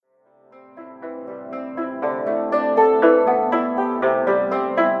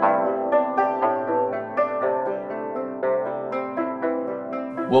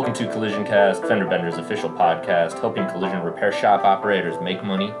Welcome to CollisionCast, Fender Bender's official podcast, helping collision repair shop operators make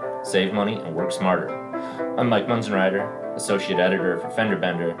money, save money, and work smarter. I'm Mike Munzenreiter, Associate Editor for Fender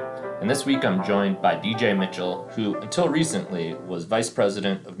Bender, and this week I'm joined by DJ Mitchell, who until recently was Vice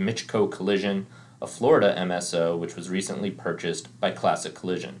President of MITCHCO Collision, a Florida MSO which was recently purchased by Classic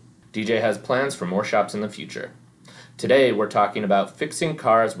Collision. DJ has plans for more shops in the future. Today we're talking about fixing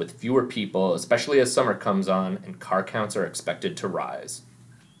cars with fewer people, especially as summer comes on and car counts are expected to rise.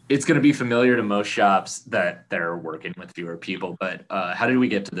 It's going to be familiar to most shops that they're working with fewer people, but how did we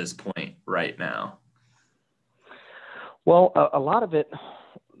get to this point right now? Well, a lot of it,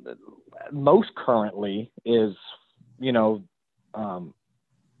 most currently, is,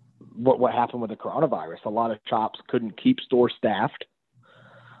 what happened with the coronavirus. A lot of shops couldn't keep stores staffed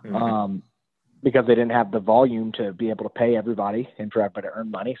because they didn't have the volume to be able to pay everybody and for everybody to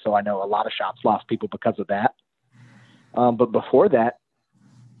earn money. So I know a lot of shops lost people because of that. But before that,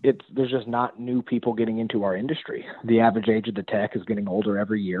 there's just not new people getting into our industry. The average age of the tech is getting older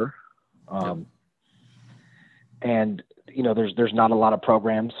every year. And, there's not a lot of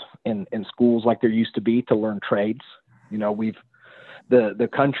programs in schools like there used to be to learn trades. The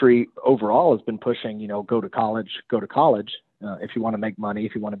country overall has been pushing, go to college, if you want to make money,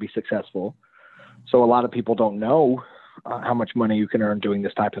 if you want to be successful. So a lot of people don't know how much money you can earn doing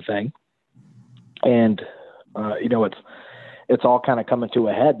this type of thing. And, it's all kind of coming to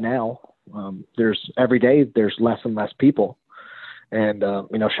a head now. Every day there's less and less people. And,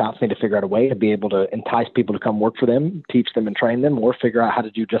 shops need to figure out a way to be able to entice people to come work for them, teach them and train them, or figure out how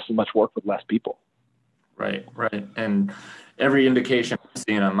to do just as much work with less people. Right. And every indication I'm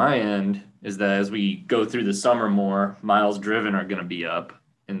seeing on my end is that as we go through the summer more, miles driven are going to be up.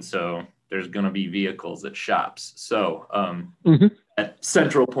 And so there's going to be vehicles at shops. So at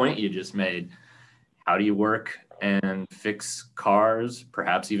central point you just made, how do you work and fix cars,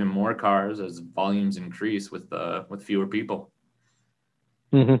 perhaps even more cars as volumes increase with fewer people?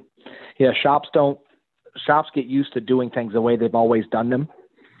 Mm-hmm. Yeah, shops get used to doing things the way they've always done them.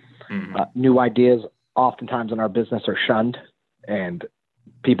 Mm-hmm. New ideas oftentimes in our business are shunned and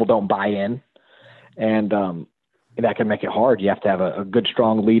people don't buy in. And that can make it hard. You have to have a good,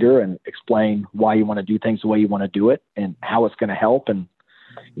 strong leader and explain why you want to do things the way you want to do it and how it's going to help, and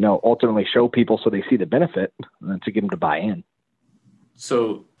ultimately show people so they see the benefit to get them to buy in.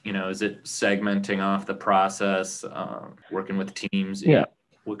 So, is it segmenting off the process, working with teams? Yeah.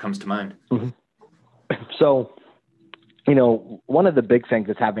 What comes to mind? Mm-hmm. So, one of the big things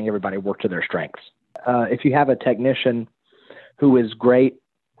is having everybody work to their strengths. If you have a technician who is great,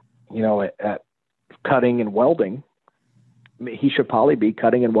 at cutting and welding, he should probably be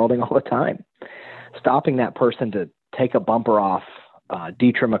cutting and welding all the time. Stopping that person to take a bumper off,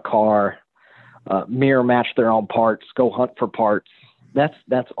 detrim a car, mirror match their own parts, go hunt for parts,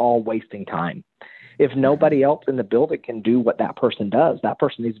 that's all wasting time. If nobody else in the building can do what that person does, that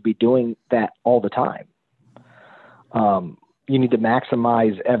person needs to be doing that all the time. You need to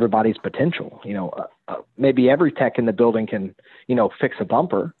maximize everybody's potential. Maybe every tech in the building can, fix a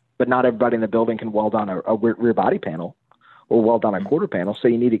bumper, but not everybody in the building can weld on a rear body panel or weld on a quarter panel. So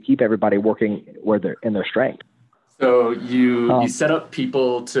you need to keep everybody working where they're in their strength. So you set up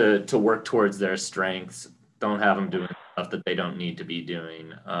people to work towards their strengths. Don't have them doing stuff that they don't need to be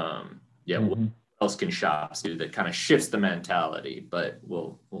doing. What else can shops do that kind of shifts the mentality, but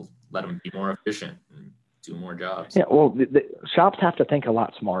we'll let them be more efficient and do more jobs? Yeah, well, the shops have to think a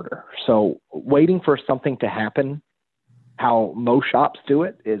lot smarter. So waiting for something to happen, how most shops do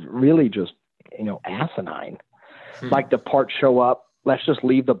it, is really just, asinine. Like the parts show up, let's just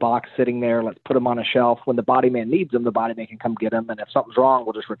leave the box sitting there. Let's put them on a shelf. When the body man needs them, the body man can come get them. And if something's wrong,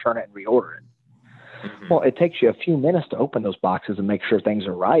 we'll just return it and reorder it. Mm-hmm. Well, it takes you a few minutes to open those boxes and make sure things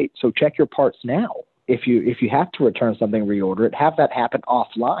are right. So check your parts now. If you have to return something, reorder it, have that happen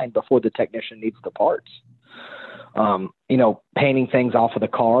offline before the technician needs the parts. Painting things off of the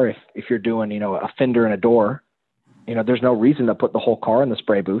car. If you're doing, a fender and a door, there's no reason to put the whole car in the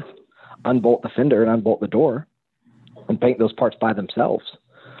spray booth, unbolt the fender and unbolt the door, and paint those parts by themselves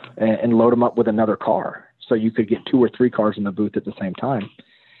and load them up with another car. So you could get 2 or 3 cars in the booth at the same time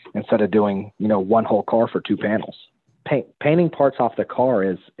instead of doing, one whole car for 2 panels. Painting parts off the car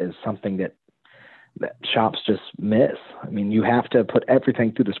is something that shops just miss. I mean, you have to put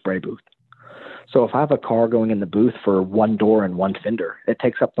everything through the spray booth. So if I have a car going in the booth for 1 door and 1 fender, it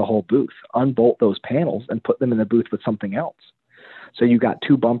takes up the whole booth. Unbolt those panels and put them in the booth with something else. So you got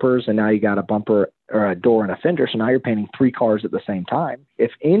 2 bumpers, and now you got a bumper or a door and a fender. So now you're painting 3 cars at the same time.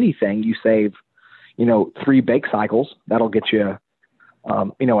 If anything, you save, 3 bake cycles. That'll get you,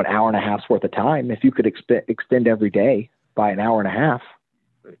 an hour and a half's worth of time. If you could extend every day by an hour and a half,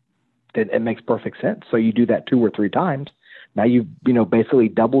 It makes perfect sense. So you do that 2 or 3 times. Now you've, basically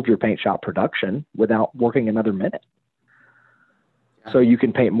doubled your paint shop production without working another minute. So you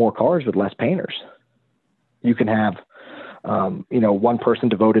can paint more cars with less painters. You can have, one person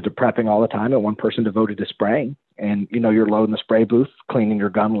devoted to prepping all the time and one person devoted to spraying. And, you're loading the spray booth, cleaning your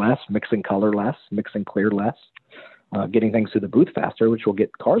gun less, mixing color less, mixing clear less, getting things through the booth faster, which will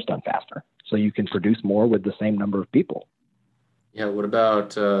get cars done faster. So you can produce more with the same number of people. Yeah. What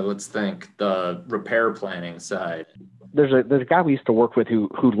about, let's think, the repair planning side? There's a guy we used to work with who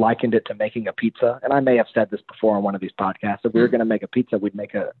likened it to making a pizza. And I may have said this before on one of these podcasts. If we were going to make a pizza, we'd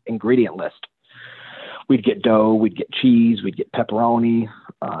make an ingredient list. We'd get dough, we'd get cheese, we'd get pepperoni.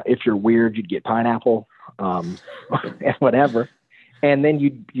 If you're weird, you'd get pineapple, and whatever. And then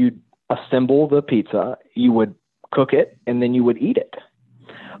you'd assemble the pizza, you would cook it, and then you would eat it.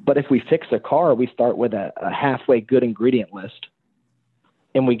 But if we fix a car, we start with a halfway good ingredient list.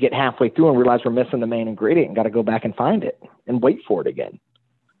 And we get halfway through and realize we're missing the main ingredient and got to go back and find it and wait for it again.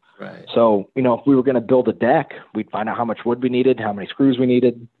 Right. So, if we were going to build a deck, we'd find out how much wood we needed, how many screws we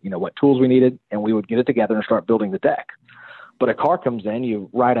needed, what tools we needed, and we would get it together and start building the deck. But a car comes in, you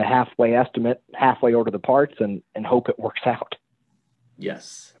write a halfway estimate, halfway order the parts, and hope it works out.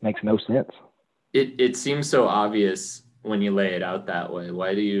 Yes. Makes no sense. It seems so obvious when you lay it out that way.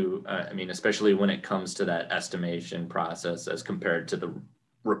 Why do you, especially when it comes to that estimation process as compared to the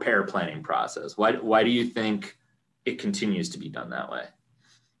repair planning process, why do you think it continues to be done that way?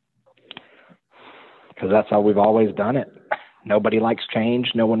 Because that's how we've always done it. Nobody likes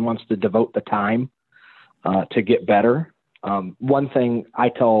change. No one wants to devote the time to get better. One thing I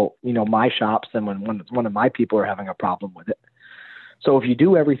tell, my shops, and when one of my people are having a problem with it. So if you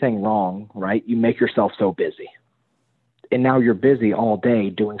do everything wrong, right, you make yourself so busy. And now you're busy all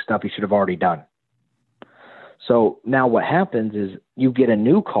day doing stuff you should have already done. So now what happens is you get a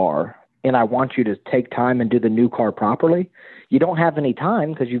new car, and I want you to take time and do the new car properly. You don't have any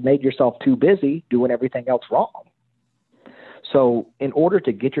time because you've made yourself too busy doing everything else wrong. So in order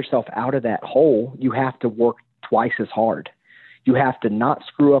to get yourself out of that hole, you have to work twice as hard. You have to not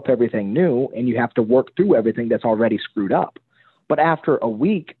screw up everything new, and you have to work through everything that's already screwed up. But after a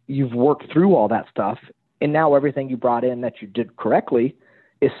week, you've worked through all that stuff, and now everything you brought in that you did correctly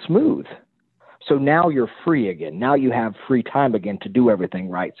is smooth. So now you're free again. Now you have free time again to do everything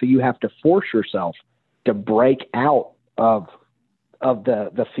right. So you have to force yourself to break out of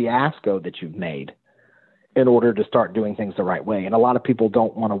the fiasco that you've made in order to start doing things the right way. And a lot of people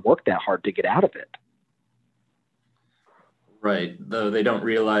don't want to work that hard to get out of it. Right. Though they don't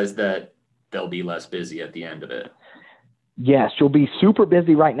realize that they'll be less busy at the end of it. Yes, you'll be super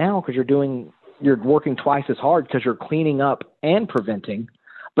busy right now because you're working twice as hard because you're cleaning up and preventing.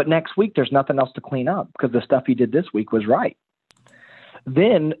 But next week, there's nothing else to clean up because the stuff you did this week was right.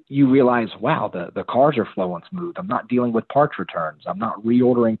 Then you realize, wow, the cars are flowing smooth. I'm not dealing with parts returns. I'm not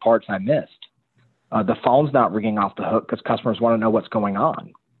reordering parts I missed. The phone's not ringing off the hook because customers want to know what's going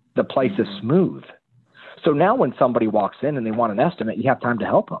on. The place is smooth. So now when somebody walks in and they want an estimate, you have time to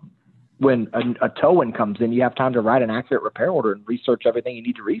help them. When a tow-in comes in, you have time to write an accurate repair order and research everything you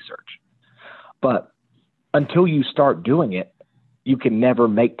need to research. But until you start doing it, you can never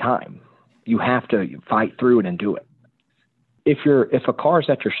make time. You have to fight through it and do it. If a car is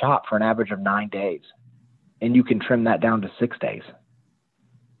at your shop for an average of 9 days and you can trim that down to 6 days,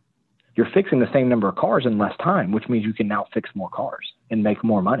 you're fixing the same number of cars in less time, which means you can now fix more cars and make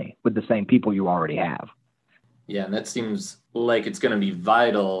more money with the same people you already have. Yeah, and that seems like it's going to be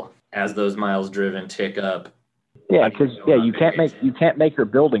vital as those miles driven tick up. Yeah, because you can't make your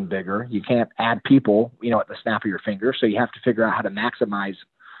building bigger. You can't add people, at the snap of your finger. So you have to figure out how to maximize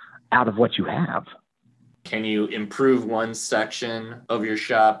out of what you have. Can you improve one section of your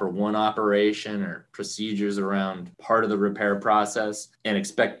shop or one operation or procedures around part of the repair process and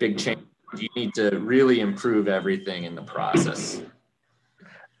expect big change? Do you need to really improve everything in the process?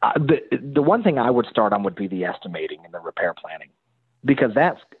 The one thing I would start on would be the estimating and the repair planning, because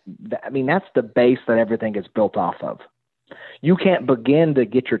that's the base that everything is built off of. You can't begin to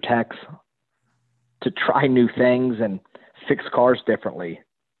get your techs to try new things and fix cars differently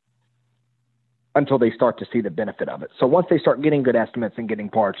until they start to see the benefit of it. So once they start getting good estimates and getting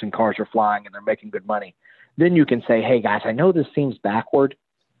parts and cars are flying and they're making good money, then you can say, hey guys, I know this seems backward,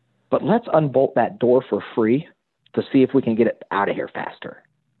 but let's unbolt that door for free to see if we can get it out of here faster.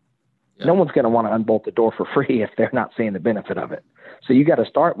 Yeah. No one's going to want to unbolt the door for free if they're not seeing the benefit of it. So you got to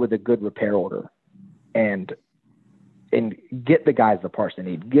start with a good repair order and get the guys the parts they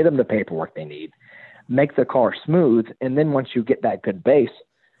need, get them the paperwork they need, make the car smooth. And then once you get that good base,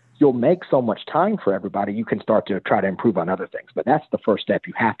 you'll make so much time for everybody, you can start to try to improve on other things. But that's the first step.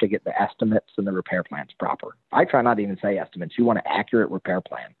 You have to get the estimates and the repair plans proper. I try not to even say estimates. You want an accurate repair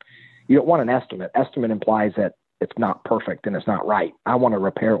plan. You don't want an estimate. Estimate implies that it's not perfect and it's not right. I want a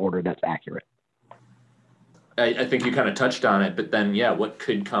repair order that's accurate. I think you kind of touched on it, but then, yeah, what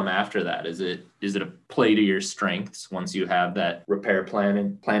could come after that? Is it a play to your strengths once you have that repair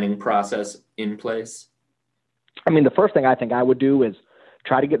planning process in place? I mean, the first thing I think I would do is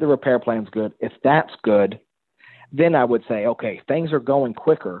try to get the repair plans good. If that's good, then I would say, okay, things are going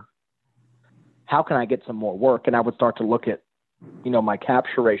quicker. How can I get some more work? And I would start to look at, my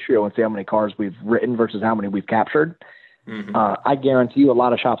capture ratio and see how many cars we've written versus how many we've captured. Mm-hmm. I guarantee you a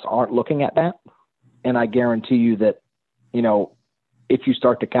lot of shops aren't looking at that. And I guarantee you that, if you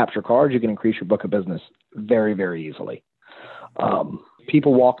start to capture cars, you can increase your book of business very, very easily.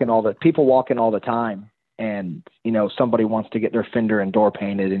 People walk in all the time. And, somebody wants to get their fender and door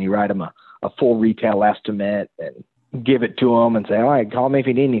painted, and you write them a full retail estimate and give it to them and say, all right, call me if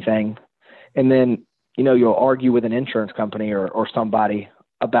you need anything. And then, you'll argue with an insurance company or somebody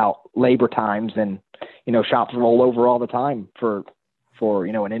about labor times, and, shops roll over all the time for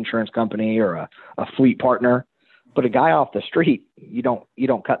an insurance company or a fleet partner. But a guy off the street, you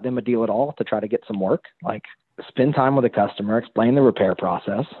don't cut them a deal at all to try to get some work. Like, spend time with the customer, explain the repair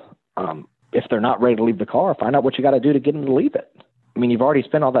process. If they're not ready to leave the car, find out what you got to do to get them to leave it. I mean, you've already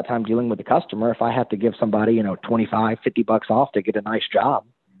spent all that time dealing with the customer. If I have to give somebody, $25, $50 off to get a nice job,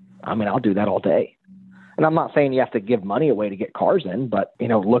 I mean, I'll do that all day. And I'm not saying you have to give money away to get cars in, but,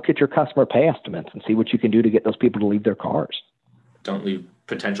 look at your customer pay estimates and see what you can do to get those people to leave their cars. Don't leave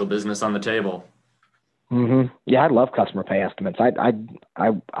potential business on the table. Mm-hmm. Yeah, I love customer pay estimates.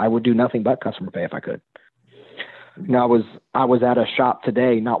 I would do nothing but customer pay if I could. I was at a shop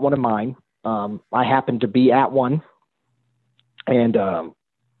today, not one of mine. I happened to be at one, and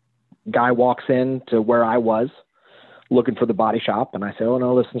guy walks in to where I was looking for the body shop. And I say, oh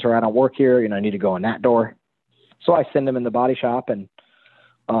no, listen, sir, I don't work here. I need to go in that door. So I send him in the body shop, and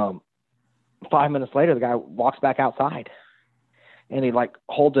 5 minutes later, the guy walks back outside, and he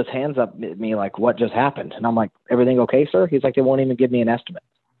holds his hands up at me like, what just happened? And I'm like, everything okay, sir? He's like, they won't even give me an estimate.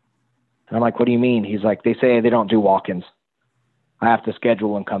 And I'm like, what do you mean? He's like, they say they don't do walk-ins. I have to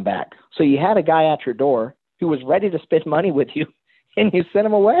schedule and come back. So you had a guy at your door who was ready to spend money with you, and you sent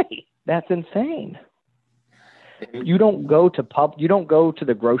him away. That's insane. You don't go to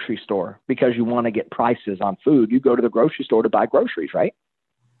the grocery store because you want to get prices on food. You go to the grocery store to buy groceries, right?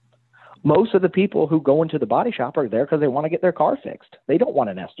 Most of the people who go into the body shop are there because they want to get their car fixed. They don't want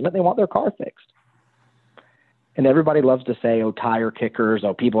an estimate. They want their car fixed. And everybody loves to say, oh, tire kickers.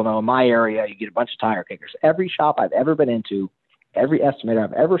 Oh, people know in my area, you get a bunch of tire kickers. Every shop I've ever been into, every estimator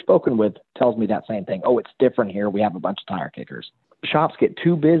I've ever spoken with tells me that same thing. Oh, it's different here. We have a bunch of tire kickers. Shops get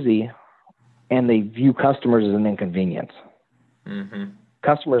too busy, and they view customers as an inconvenience. Mm-hmm.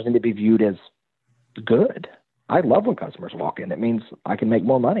 Customers need to be viewed as good. I love when customers walk in. It means I can make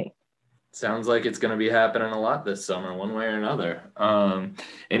more money. Sounds like it's going to be happening a lot this summer, one way or another. I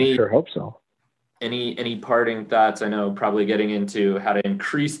sure hope so. Any parting thoughts? I know probably getting into how to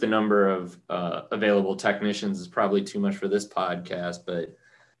increase the number of available technicians is probably too much for this podcast, but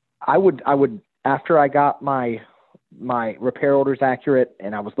I would after I got my repair orders accurate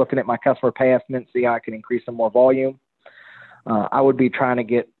and I was looking at my customer pay estimates, see how I can increase some more volume. I would be trying to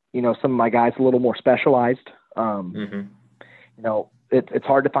get some of my guys a little more specialized. Mm-hmm. It's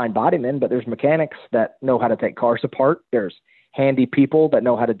hard to find bodymen, but there's mechanics that know how to take cars apart. There's handy people that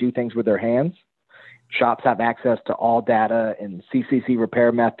know how to do things with their hands. Shops have access to all data and CCC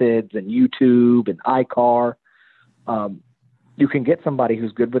repair methods and YouTube and iCar. You can get somebody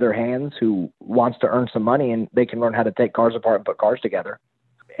who's good with their hands, who wants to earn some money, and they can learn how to take cars apart and put cars together.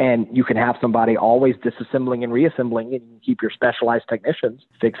 And you can have somebody always disassembling and reassembling, and you can keep your specialized technicians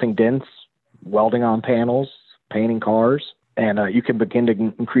fixing dents, welding on panels, painting cars. And you can begin to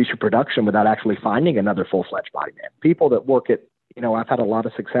increase your production without actually finding another full-fledged bodyman. People that work at, I've had a lot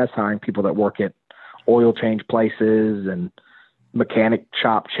of success hiring people that work at oil change places and mechanic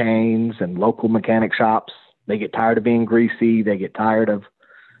shop chains and local mechanic shops. They get tired of being greasy. They get tired of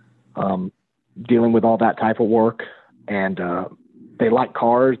dealing with all that type of work. And they like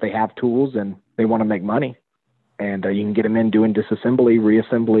cars. They have tools, and they want to make money. And you can get them in doing disassembly,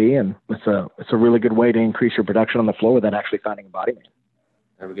 reassembly, and it's a really good way to increase your production on the floor without actually finding a bodyman.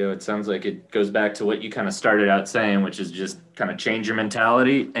 There we go. It sounds like it goes back to what you kind of started out saying, which is just kind of change your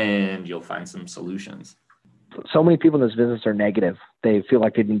mentality and you'll find some solutions. So many people in this business are negative. They feel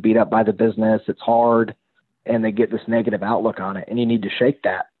like they've been beat up by the business. It's hard, and they get this negative outlook on it. And you need to shake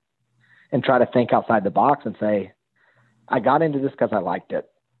that and try to think outside the box and say, I got into this because I liked it.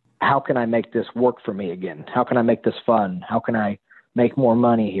 how can I make this work for me again? How can I make this fun? How can I make more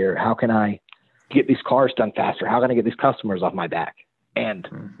money here? How can I get these cars done faster? How can I get these customers off my back? And,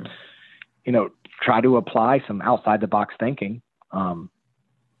 try to apply some outside the box thinking.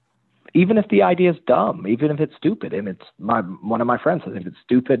 Even if the idea is dumb, even if it's stupid. And one of my friends says, if it's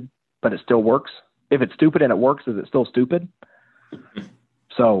stupid, but it still works. If it's stupid and it works, is it still stupid?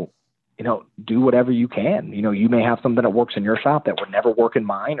 So, do whatever you can. You may have something that works in your shop that would never work in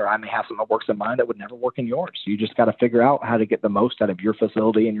mine, or I may have something that works in mine that would never work in yours. You just got to figure out how to get the most out of your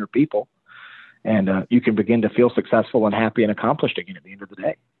facility and your people. And you can begin to feel successful and happy and accomplished again at the end of the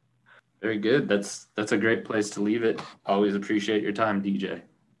day. Very good. That's a great place to leave it. Always appreciate your time, DJ.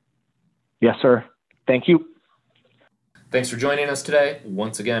 Yes, sir. Thank you. Thanks for joining us today.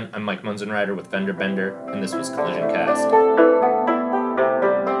 Once again, I'm Mike Munzenrider with Fender Bender, and this was CollisionCast.